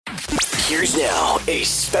Here's now a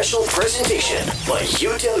special presentation by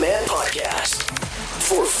Utah Man Podcast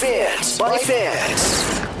for fans by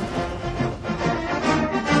fans.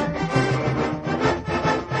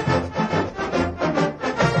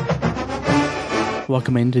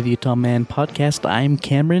 Welcome into the Utah Man Podcast. I'm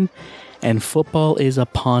Cameron, and football is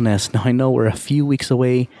upon us. Now, I know we're a few weeks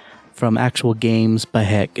away from actual games, but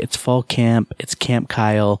heck, it's fall camp, it's Camp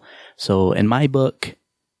Kyle. So in my book,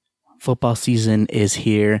 football season is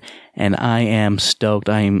here, and I am stoked.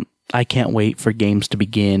 I can't wait for games to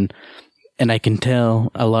begin, and I can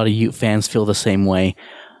tell a lot of Ute fans feel the same way.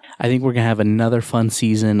 I think we're going to have another fun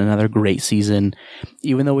season, another great season.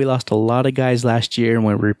 Even though we lost a lot of guys last year and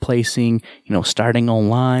we're replacing, starting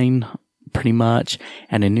online pretty much,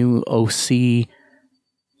 and a new OC,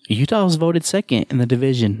 Utah was voted second in the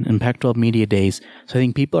division in Pac-12 Media Days. So I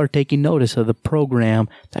think people are taking notice of the program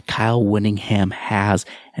that Kyle Whittingham has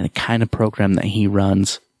and the kind of program that he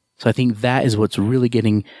runs. So I think that is what's really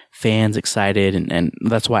getting fans excited, and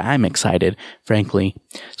that's why I'm excited, frankly.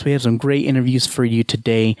 So we have some great interviews for you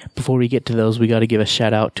today. Before we get to those, we got to give a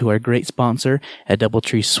shout out to our great sponsor at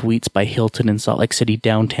Doubletree Suites by Hilton in Salt Lake City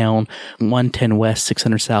downtown, 110 West,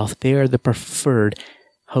 600 South. They are the preferred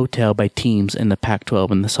hotel by teams in the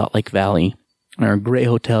Pac-12 in the Salt Lake Valley. They're a great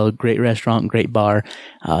hotel, great restaurant, great bar.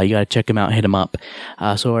 You got to check them out, hit them up.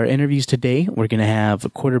 So our interviews today, we're going to have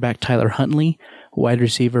quarterback Tyler Huntley, wide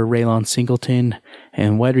receiver Raylon Singleton,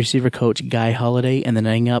 and wide receiver coach Guy Holliday, and then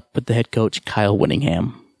ending up with the head coach Kyle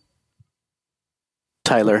Whittingham.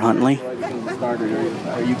 Tyler Huntley.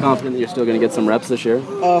 Are you confident that you're still going to get some reps this year?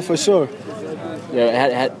 For sure.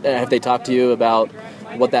 Yeah, have they talked to you about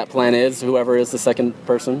what that plan is, whoever is the second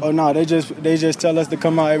person? Oh, no, they just tell us to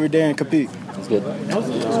come out every day and compete. That's good.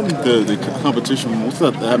 The competition, what's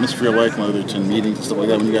that atmosphere like, whether it's in meetings and stuff like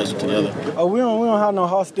that, when you guys are together? Oh, we don't have no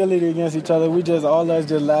hostility against each other. We just, all of us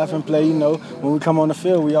just laugh and play, When we come on the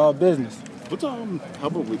field, we all business. What's how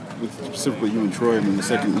about with specifically you and Troy? I mean, the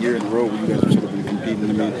second year in a row where you guys have sort of been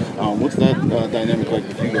competing. What's that dynamic like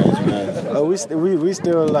with you guys? We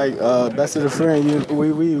still like best of the friend.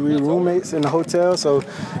 We roommates in the hotel, so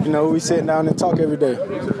we sit down and talk every day.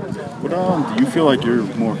 But do you feel like you're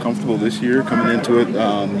more comfortable this year coming into it?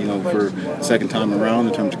 For the second time around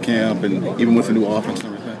in terms of camp and even with the new offense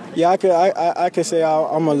and everything. Yeah, I could say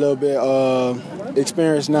I'm a little bit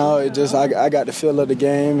experienced now. It just I got the feel of the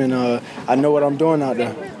game, and I know what I'm doing out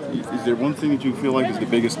there. Is there one thing that you feel like is the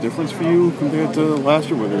biggest difference for you compared to last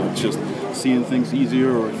year, whether it's just seeing things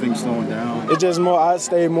easier or things slowing down? It's just more. I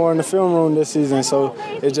stayed more in the film room this season, so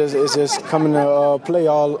it's just coming to play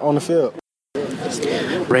all on the field.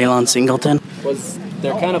 Raylon Singleton. Was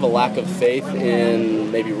there kind of a lack of faith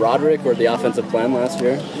in maybe Roderick or the offensive plan last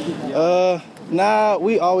year? Nah,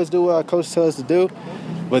 we always do what our coach tells us to do.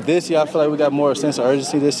 But this year, I feel like we got more sense of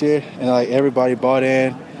urgency this year, and everybody bought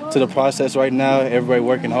in to the process right now. Everybody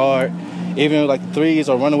working hard, even like the threes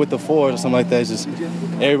or running with the fours or something like that. It's just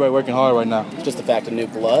everybody working hard right now. Just the fact of new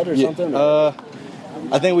blood or something?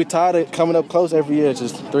 I think we tired of coming up close every year.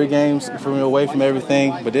 Just 3 games away from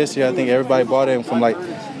everything. But this year, I think everybody bought in from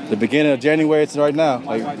the beginning of January to right now.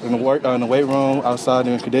 In the weight room, outside,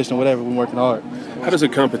 doing conditioning, whatever. We're working hard. How does a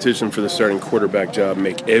competition for the starting quarterback job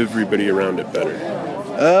make everybody around it better?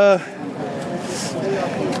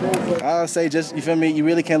 I'll say just, you feel me, you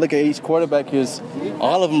really can't look at each quarterback because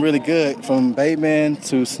all of them really good, from Bateman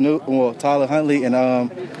to Tyler Huntley and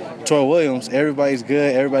Troy Williams. Everybody's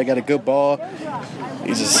good. Everybody got a good ball.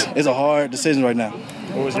 It's a hard decision right now.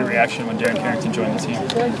 What was your reaction when Darren Carrington joined the team?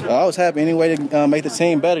 I was happy any way to make the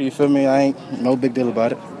team better, you feel me? I ain't no big deal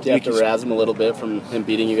about it. Do you have to razz him a little bit from him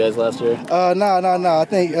beating you guys last year? No. I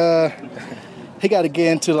think he got to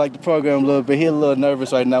get into the program a little bit. He's a little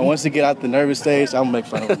nervous right now. Once he get out the nervous stage, I'm going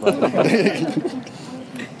to make fun of him.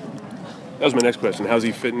 That was my next question. How's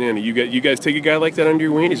he fitting in? You guys take a guy like that under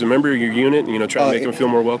your wing? He's a member of your unit, and try to make him feel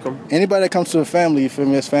more welcome? Anybody that comes to a family, you feel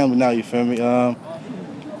me? It's family now, you feel me?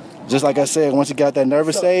 Just like I said, once you got that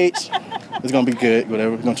nervous stage, it's going to be good,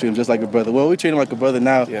 whatever. We're going to treat him just like a brother. Well, we treat him like a brother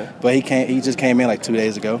now, but he just came in 2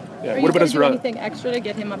 days ago. Yeah. What about anything extra to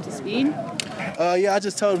get him up to speed? I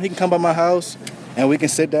just told him he can come by my house, and we can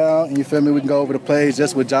sit down, and you feel me? We can go over the plays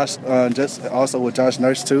just with Josh, also with Josh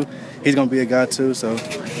Nurse, too. He's going to be a guy, too, so.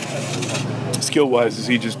 Skill-wise, is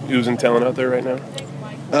he just oozing talent out there right now?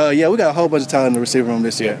 Yeah, we got a whole bunch of talent in the receiver room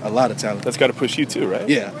this year. A lot of talent. That's got to push you too, right?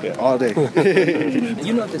 Yeah. All day. The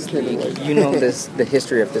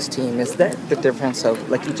history of this team. Is that the difference of,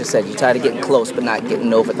 like you just said, you're tired of getting close but not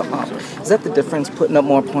getting over the hump? Is that the difference, putting up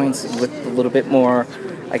more points with a little bit more,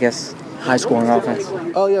 I guess, high-scoring offense?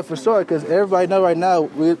 Oh, yeah, for sure, because everybody know right now,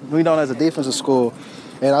 we know as a defensive school,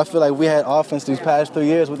 And I feel like we had offense these past 3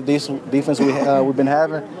 years with the decent defense we've been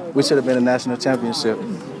having. We should have been a national championship.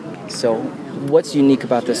 So, what's unique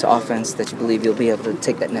about this offense that you believe you'll be able to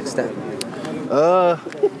take that next step?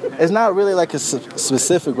 It's not really like a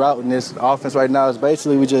specific route in this offense right now. It's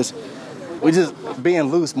basically we just being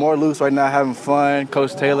loose, more loose right now, having fun.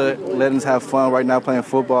 Coach Taylor letting us have fun right now playing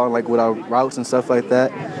football, like with our routes and stuff like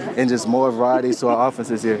that, and just more variety to our offense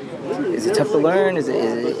this year. Is it tough to learn?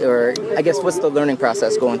 Or I guess what's the learning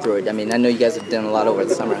process going through it? I mean, I know you guys have done a lot over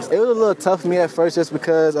the summer. It was a little tough for me at first just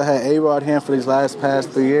because I had A-Rod here for these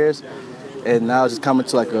past 3 years. And now it's just coming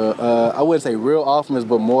to like I wouldn't say real offense,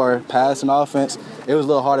 but more passing offense. It was a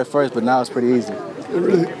little hard at first, but now it's pretty easy.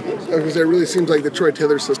 It really seems like the Troy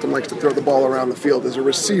Taylor system likes to throw the ball around the field. As a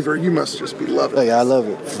receiver, you must just be loving it. Yeah, I love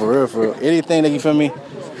it. For real. Anything that you feel me?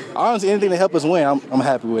 Honestly, anything to help us win, I'm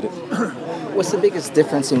happy with it. What's the biggest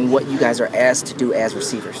difference in what you guys are asked to do as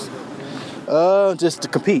receivers? Just to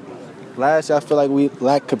compete. Last year, I feel like we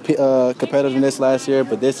lacked competitiveness last year,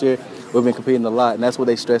 but this year, we've been competing a lot, and that's what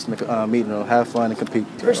they stress in the meeting, have fun and compete.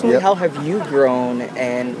 Personally, How have you grown,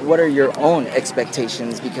 and what are your own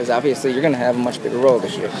expectations? Because obviously you're going to have a much bigger role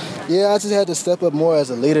this year. Yeah, I just had to step up more as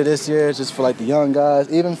a leader this year, just for like the young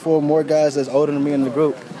guys, even for more guys that's older than me in the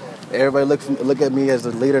group. Everybody look at me as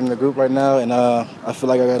the leader in the group right now, and I feel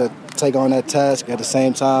like I got to take on that task at the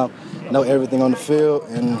same time, know everything on the field,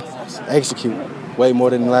 and execute way more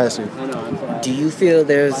than last year. Do you feel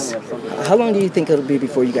how long do you think it'll be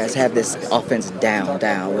before you guys have this offense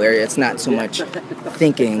down, where it's not so much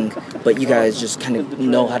thinking, but you guys just kind of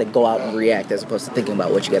know how to go out and react as opposed to thinking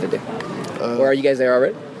about what you got to do? Or are you guys there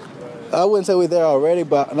already? I wouldn't say we're there already,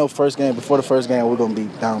 but I know before the first game, we're going to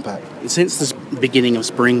be down pat. Since the beginning of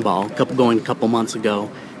spring ball, a couple months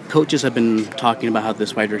ago, coaches have been talking about how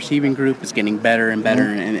this wide receiving group is getting better and better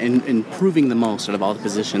and improving the most out of all the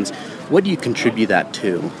positions. What do you contribute that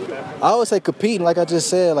to? I would say competing, like I just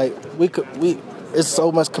said. Like it's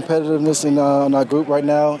so much competitiveness in our group right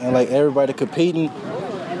now, and like everybody competing,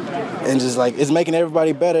 and just like it's making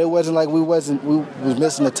everybody better. It wasn't like we was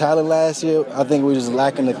missing the talent last year. I think we were just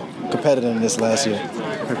lacking the competitiveness last year.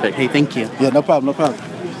 Perfect. Hey, thank you. Yeah, no problem.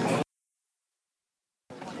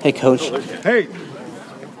 Hey, Coach. Hey.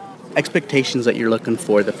 Expectations that you're looking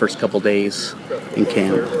for the first couple days in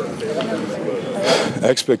camp?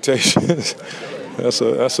 Expectations?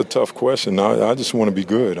 That's a tough question. I just want to be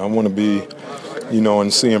good. I want to be,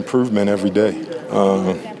 and see improvement every day.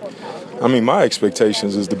 My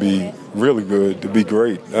expectations is to be really good, to be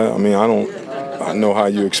great. I know how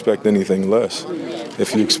you expect anything less.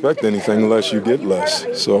 If you expect anything less, you get less.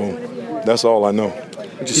 So that's all I know.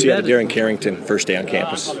 What did you see out of Darren Carrington first day on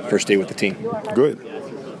campus, first day with the team? Good.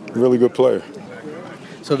 Really good player.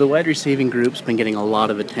 So the wide receiving group's been getting a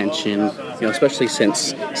lot of attention, especially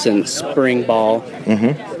since spring ball.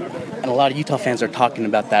 Mm-hmm. And a lot of Utah fans are talking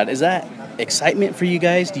about that. Is that excitement for you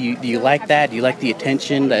guys? Do you like that? Do you like the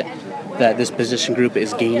attention that this position group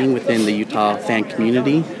is gaining within the Utah fan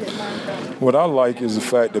community? What I like is the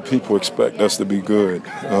fact that people expect us to be good.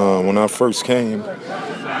 When I first came,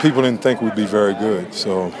 people didn't think we'd be very good.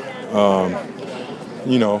 So,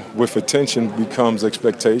 with attention becomes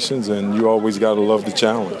expectations, and you always got to love the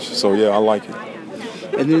challenge. So, yeah, I like it.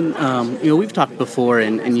 And then, we've talked before,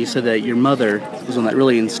 and you said that your mother was one that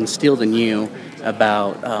really instilled in you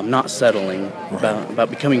about not settling, about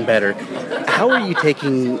becoming better. How are you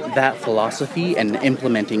taking that philosophy and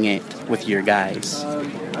implementing it with your guys?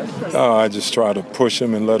 I just try to push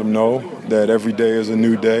them and let them know that every day is a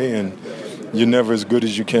new day, and you're never as good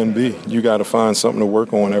as you can be. You got to find something to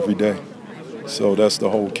work on every day. So that's the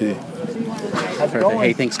whole key. Perfect.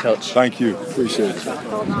 Hey, thanks, Coach. Thank you. Appreciate it.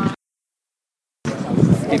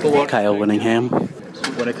 Kyle Winningham.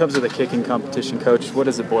 When it comes to the kicking competition, Coach, what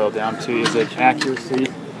does it boil down to? Is it accuracy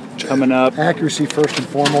coming up? Accuracy first and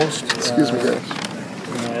foremost. Excuse me,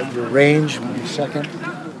 guys. Your range will be second,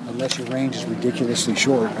 unless your range is ridiculously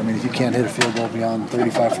short. If you can't hit a field goal beyond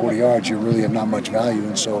 35, 40 yards, you really have not much value.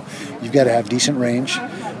 And so you've got to have decent range,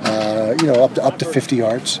 up to 50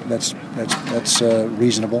 yards. That's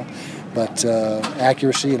reasonable. But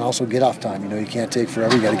accuracy and also get off time. You can't take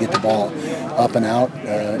forever. You got to get the ball up and out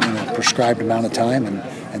prescribed amount of time,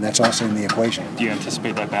 and that's also in the equation. Do you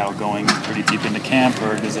anticipate that battle going pretty deep into camp,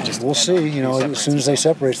 or does it just? We'll see. As soon as they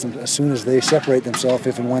separate themselves,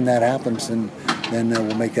 if and when that happens, then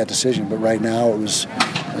we'll make that decision. But right now, it was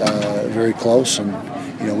very close, and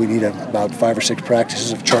we need about 5 or 6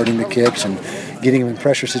 practices of charting the kicks and getting him in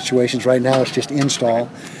pressure situations. Right now it's just install.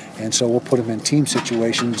 And so we'll put them in team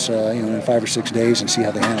situations, in 5 or 6 days and see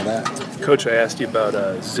how they handle that. Coach, I asked you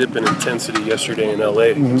about zip and intensity yesterday in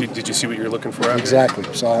LA. Mm-hmm. Did you see what you were looking for out Exactly.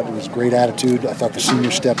 Saw it. It was great attitude. I thought the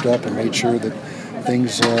seniors stepped up and made sure that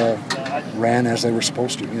things ran as they were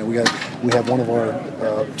supposed to. We have one of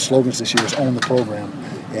our slogans this year is own the program.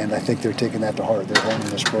 And I think they're taking that to heart. They're owning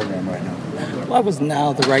this program right now. Why was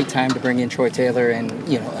now the right time to bring in Troy Taylor and,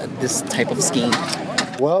 this type of scheme?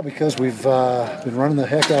 Well, because we've been running the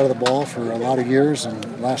heck out of the ball for a lot of years, and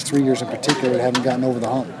the last 3 years in particular, haven't gotten over the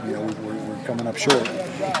hump. We're coming up short,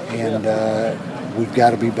 and we've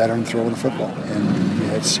got to be better in throwing the football. And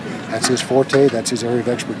that's his forte. That's his area of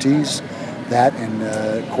expertise. That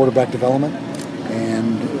and quarterback development.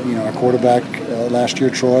 And our quarterback last year,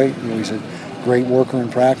 Troy, he's a great worker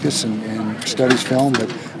in practice and studies film,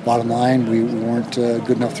 but bottom line, we weren't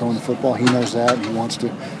good enough throwing the football. He knows that, and he wants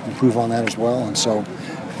to improve on that as well. And so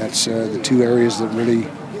that's the two areas that really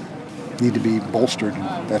need to be bolstered.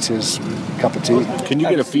 That's his cup of tea. Can you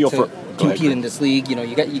get a feel for compete in this league?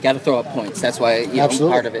 You got to throw up points. That's why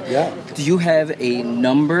part of it. Yeah. Do you have a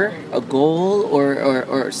number, a goal,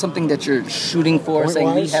 or something that you're shooting for,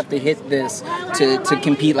 saying we have to hit this to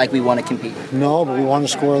compete like we want to compete? No, but we want to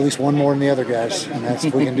score at least one more than the other guys, and that's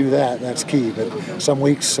if we can do that, that's key. But some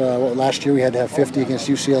weeks, last year we had to have 50 against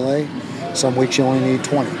UCLA. Some weeks you only need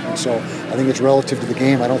 20, and so I think it's relative to the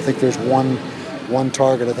game. I don't think there's one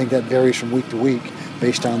target. I think that varies from week to week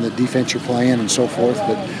based on the defense you're playing and so forth.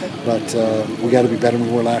 But we got to be better than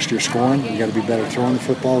we were last year scoring. We got to be better throwing the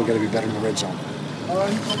football. We got to be better in the red zone.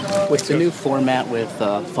 With the new format with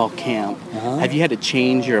fall camp, have you had to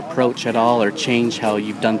change your approach at all, or change how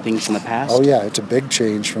you've done things in the past? Oh yeah, it's a big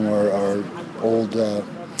change from our old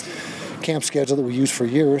camp schedule that we used for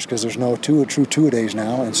years, because there's no true two-a-days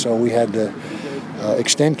now, and so we had to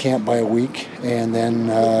extend camp by a week and then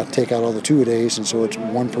take out all the two-a-days, and so it's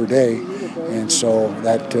one per day, and so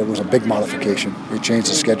that was a big modification. It changed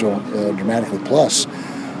the schedule dramatically. Plus,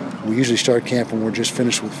 we usually start camp when we're just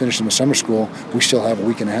finishing the summer school. We still have a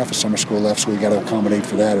week and a half of summer school left, so we got to accommodate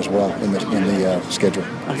for that as well in the schedule.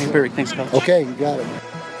 Okay, perfect. Thanks, Coach. Okay, you got it.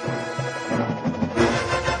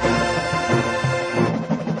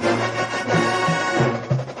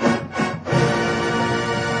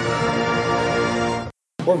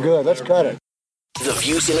 We're good. Let's cut it. The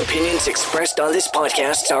views and opinions expressed on this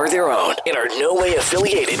podcast are their own and are no way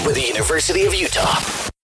affiliated with the University of Utah.